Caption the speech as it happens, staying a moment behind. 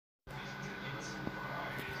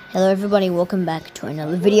Hello everybody, welcome back to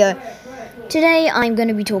another video. Today I'm going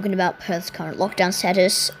to be talking about Perth's current lockdown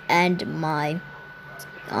status and my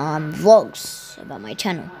vlogs about my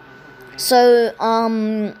channel. So,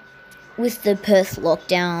 with the Perth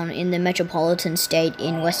lockdown in the metropolitan state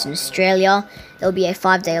in Western Australia, there'll be a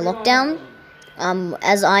 5-day lockdown.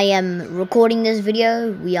 As I am recording this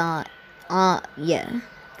video,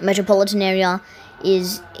 metropolitan area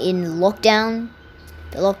is in lockdown.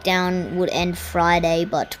 The lockdown would end Friday,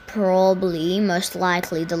 but most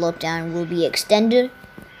likely, the lockdown will be extended.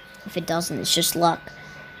 If it doesn't, it's just luck.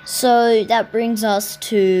 So that brings us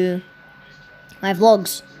to my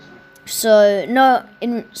vlogs. So no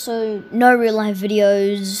real life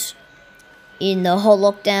videos in the whole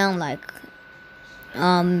lockdown, like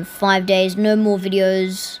 5 days. No more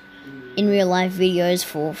videos in real life videos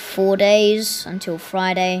for 4 days until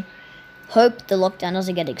Friday. Hope the lockdown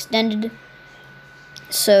doesn't get extended.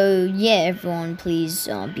 So yeah, everyone please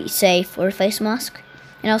be safe, wear a face mask,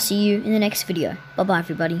 and I'll see you in the next video. Bye bye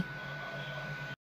everybody.